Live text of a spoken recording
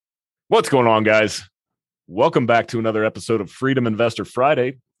What's going on, guys? Welcome back to another episode of Freedom Investor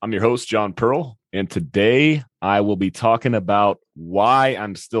Friday. I'm your host, John Pearl, and today I will be talking about why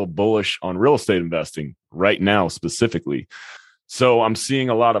I'm still bullish on real estate investing right now specifically. So I'm seeing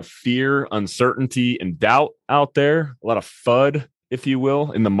a lot of fear, uncertainty, and doubt out there, a lot of FUD, if you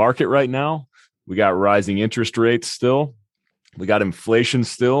will, in the market right now. We got rising interest rates still. We got inflation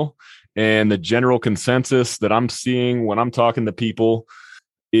still. And the general consensus that I'm seeing when I'm talking to people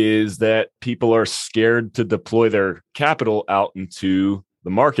is that people are scared to deploy their capital out into the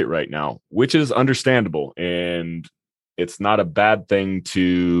market right now, which is understandable. And it's not a bad thing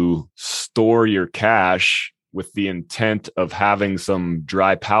to store your cash with the intent of having some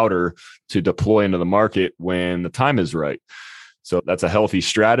dry powder to deploy into the market when the time is right. So that's a healthy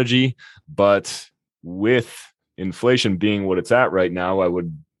strategy. But with inflation being what it's at right now,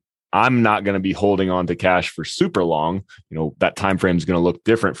 I'm not going to be holding on to cash for super long. That time frame is going to look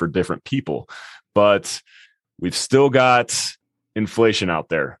different for different people, but we've still got inflation out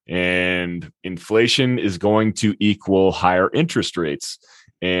there, and inflation is going to equal higher interest rates.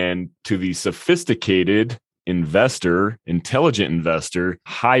 And to the sophisticated investor, intelligent investor,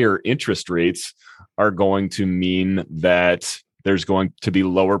 higher interest rates are going to mean that there's going to be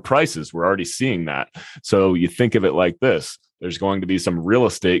lower prices. We're already seeing that. So you think of it like this. There's going to be some real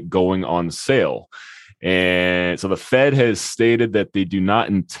estate going on sale. And so the Fed has stated that they do not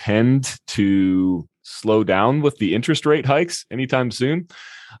intend to slow down with the interest rate hikes anytime soon.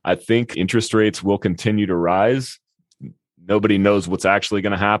 I think interest rates will continue to rise. Nobody knows what's actually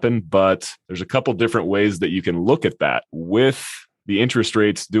going to happen, but there's a couple different ways that you can look at that. With the interest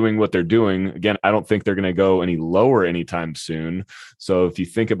rates doing what they're doing, again, I don't think they're going to go any lower anytime soon. So if you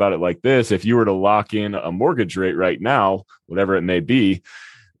think about it like this, if you were to lock in a mortgage rate right now, whatever it may be,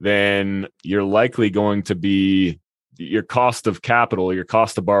 then you're likely going to be, your cost of capital, your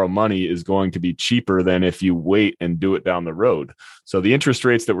cost to borrow money is going to be cheaper than if you wait and do it down the road. So the interest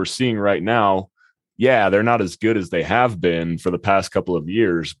rates that we're seeing right now, yeah, they're not as good as they have been for the past couple of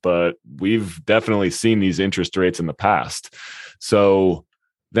years, but we've definitely seen these interest rates in the past. So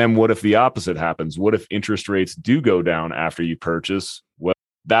then what if the opposite happens? What if interest rates do go down after you purchase? Well,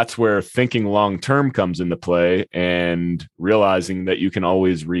 that's where thinking long-term comes into play and realizing that you can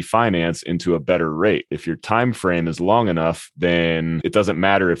always refinance into a better rate. If your time frame is long enough, then it doesn't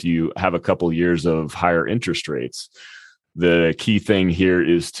matter if you have a couple years of higher interest rates. The key thing here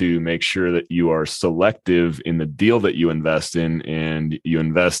is to make sure that you are selective in the deal that you invest in, and you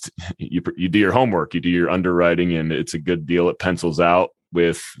do your homework, you do your underwriting, and it's a good deal. It pencils out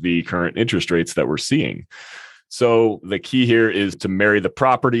with the current interest rates that we're seeing. So the key here is to marry the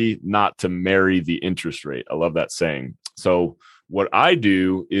property, not to marry the interest rate. I love that saying. So what I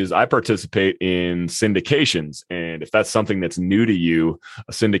do is I participate in syndications. And if that's something that's new to you,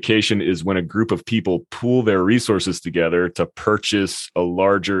 a syndication is when a group of people pool their resources together to purchase a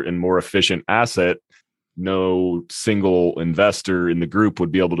larger and more efficient asset no single investor in the group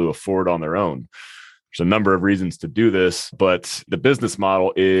would be able to afford on their own. There's a number of reasons to do this, but the business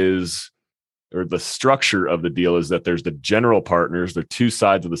model is, or the structure of the deal is that there's the general partners. There are two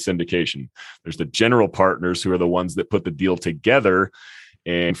sides of the syndication. There's the general partners who are the ones that put the deal together,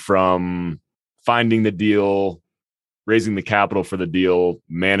 and from finding the deal, raising the capital for the deal,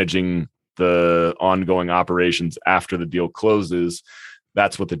 managing the ongoing operations after the deal closes.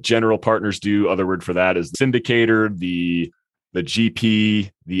 That's what the general partners do. Other word for that is the syndicator, the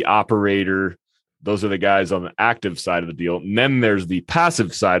GP, the operator. Those are the guys on the active side of the deal. And then there's the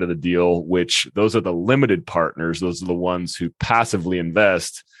passive side of the deal, which those are the limited partners. Those are the ones who passively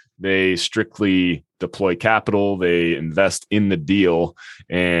invest. They strictly deploy capital. They invest in the deal,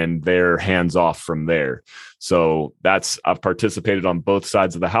 and they're hands off from there. So I've participated on both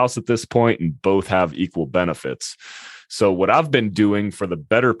sides of the house at this point, and both have equal benefits. So what I've been doing for the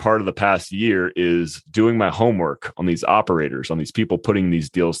better part of the past year is doing my homework on these operators, on these people putting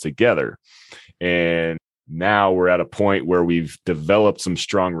these deals together. And now we're at a point where we've developed some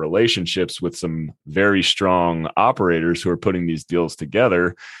strong relationships with some very strong operators who are putting these deals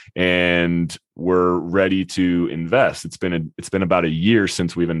together, and we're ready to invest. It's been about a year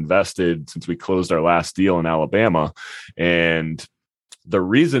since we've invested, since we closed our last deal in Alabama. And the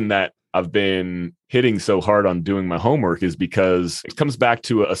reason that I've been hitting so hard on doing my homework is because it comes back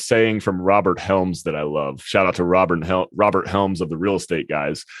to a saying from Robert Helms that I love. Shout out to Robert Helms of the Real Estate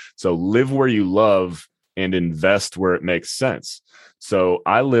Guys. So live where you love and invest where it makes sense. So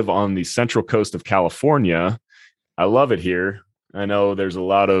I live on the central coast of California. I love it here. I know there's a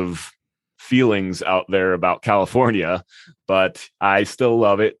lot of feelings out there about California, but I still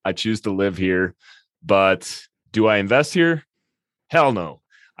love it. I choose to live here. But do I invest here? Hell no.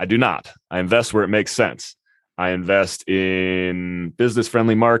 I do not. I invest where it makes sense. I invest in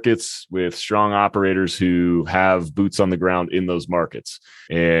business-friendly markets with strong operators who have boots on the ground in those markets.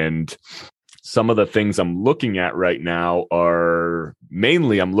 And some of the things I'm looking at right now are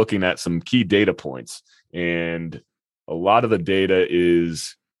mainly I'm looking at some key data points. And a lot of the data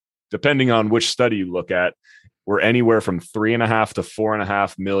is, depending on which study you look at, we're anywhere from 3.5 to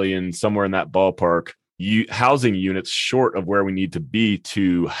 4.5 million, somewhere in that ballpark, housing units short of where we need to be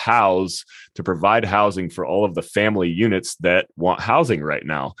to provide housing for all of the family units that want housing right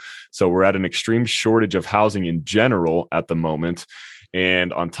now. So we're at an extreme shortage of housing in general at the moment.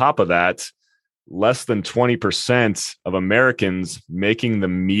 And on top of that, less than 20% of Americans making the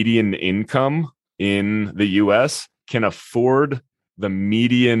median income in the US can afford the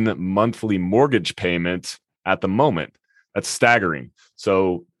median monthly mortgage payment at the moment. That's staggering.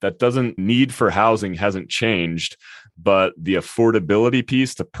 So that need for housing hasn't changed, but the affordability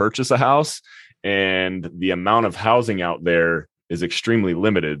piece to purchase a house and the amount of housing out there is extremely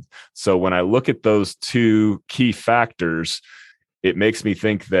limited. So when I look at those two key factors, it makes me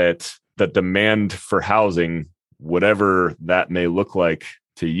think that the demand for housing, whatever that may look like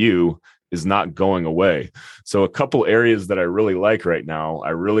to you, is not going away. So a couple areas that I really like right now, I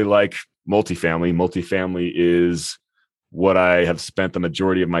really like multifamily. Multifamily is what I have spent the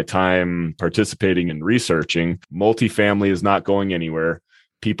majority of my time participating in researching. Multifamily is not going anywhere.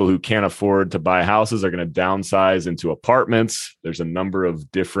 People who can't afford to buy houses are going to downsize into apartments. There's a number of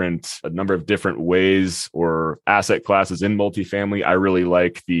different ways or asset classes in multifamily. I really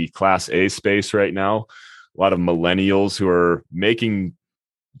like the Class A space right now. A lot of millennials who are making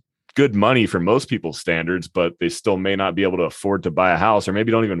good money for most people's standards, but they still may not be able to afford to buy a house, or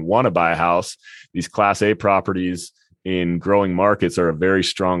maybe don't even want to buy a house. These Class A properties in growing markets are a very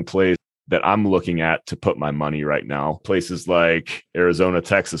strong place that I'm looking at to put my money right now. Places like Arizona,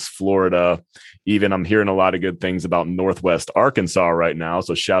 Texas, Florida. Even I'm hearing a lot of good things about Northwest Arkansas right now.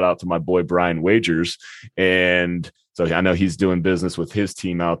 So shout out to my boy, Brian Wagers. And so I know he's doing business with his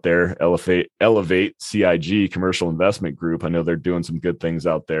team out there, Elevate CIG Commercial Investment Group. I know they're doing some good things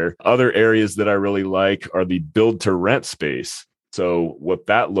out there. Other areas that I really like are the build to rent space. So what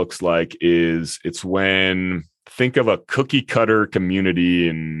that looks like is think of a cookie cutter community,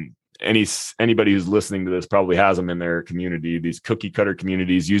 and anybody who's listening to this probably has them in their community. These cookie cutter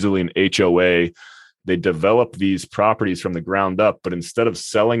communities, usually an HOA, they develop these properties from the ground up, but instead of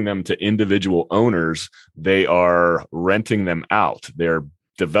selling them to individual owners, they are renting them out. They're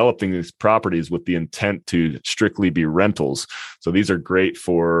developing these properties with the intent to strictly be rentals. So these are great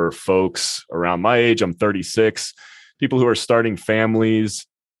for folks around my age. I'm 36, people who are starting families,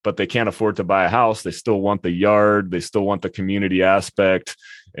 but they can't afford to buy a house. They still want the yard. They still want the community aspect.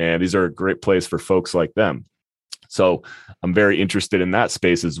 And these are a great place for folks like them. So I'm very interested in that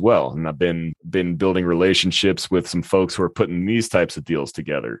space as well. And I've been building relationships with some folks who are putting these types of deals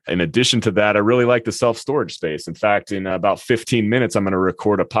together. In addition to that, I really like the self-storage space. In fact, in about 15 minutes, I'm going to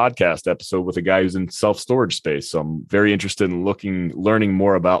record a podcast episode with a guy who's in self-storage space. So I'm very interested in learning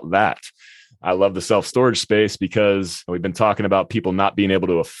more about that. I love the self-storage space because we've been talking about people not being able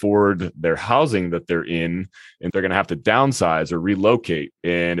to afford their housing that they're in, and they're going to have to downsize or relocate.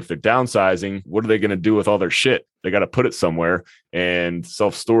 And if they're downsizing, what are they going to do with all their shit? They got to put it somewhere, and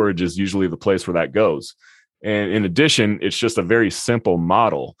self-storage is usually the place where that goes. And in addition, it's just a very simple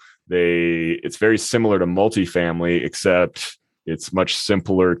model. It's very similar to multifamily, except it's much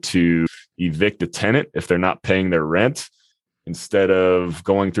simpler to evict a tenant if they're not paying their rent. Instead of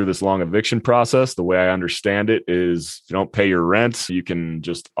going through this long eviction process, the way I understand it is if you don't pay your rent, you can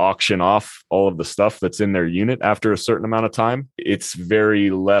just auction off all of the stuff that's in their unit after a certain amount of time. It's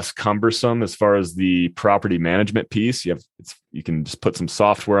very less cumbersome as far as the property management piece. You can just put some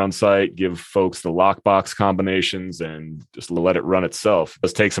software on site, give folks the lockbox combinations, and just let it run itself. It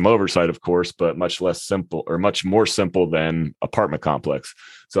does take some oversight, of course, but much more simple than apartment complex.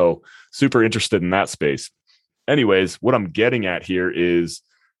 So super interested in that space. Anyways, what I'm getting at here is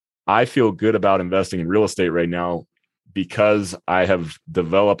I feel good about investing in real estate right now because I have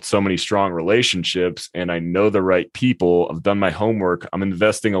developed so many strong relationships and I know the right people. I've done my homework. I'm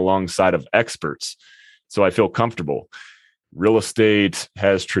investing alongside of experts. So I feel comfortable. Real estate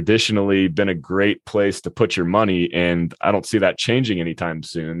has traditionally been a great place to put your money, and I don't see that changing anytime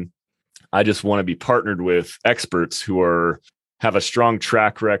soon. I just want to be partnered with experts who have a strong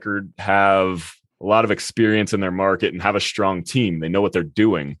track record, have a lot of experience in their market, and have a strong team. They know what they're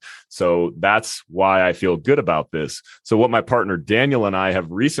doing. So that's why I feel good about this. So what my partner Daniel and I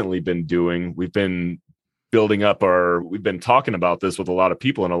have recently been doing, we've been talking about this with a lot of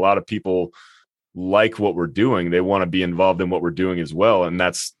people, and a lot of people like what we're doing. They want to be involved in what we're doing as well. And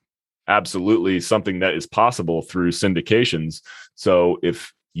that's absolutely something that is possible through syndications. So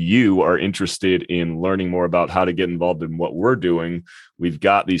if you are interested in learning more about how to get involved in what we're doing, we've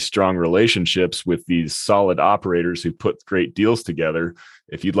got these strong relationships with these solid operators who put great deals together.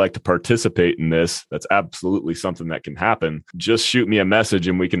 If you'd like to participate in this, that's absolutely something that can happen. Just shoot me a message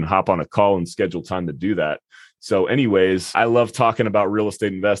and we can hop on a call and schedule time to do that. So anyways, I love talking about real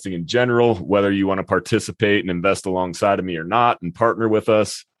estate investing in general, whether you want to participate and invest alongside of me or not and partner with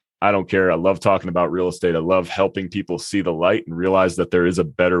us. I don't care. I love talking about real estate. I love helping people see the light and realize that there is a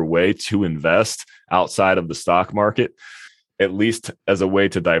better way to invest outside of the stock market, at least as a way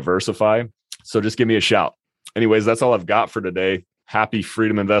to diversify. So just give me a shout. Anyways, that's all I've got for today. Happy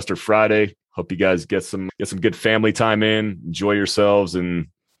Freedom Investor Friday. Hope you guys get some good family time in, enjoy yourselves, and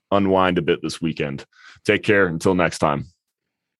unwind a bit this weekend. Take care. Until next time.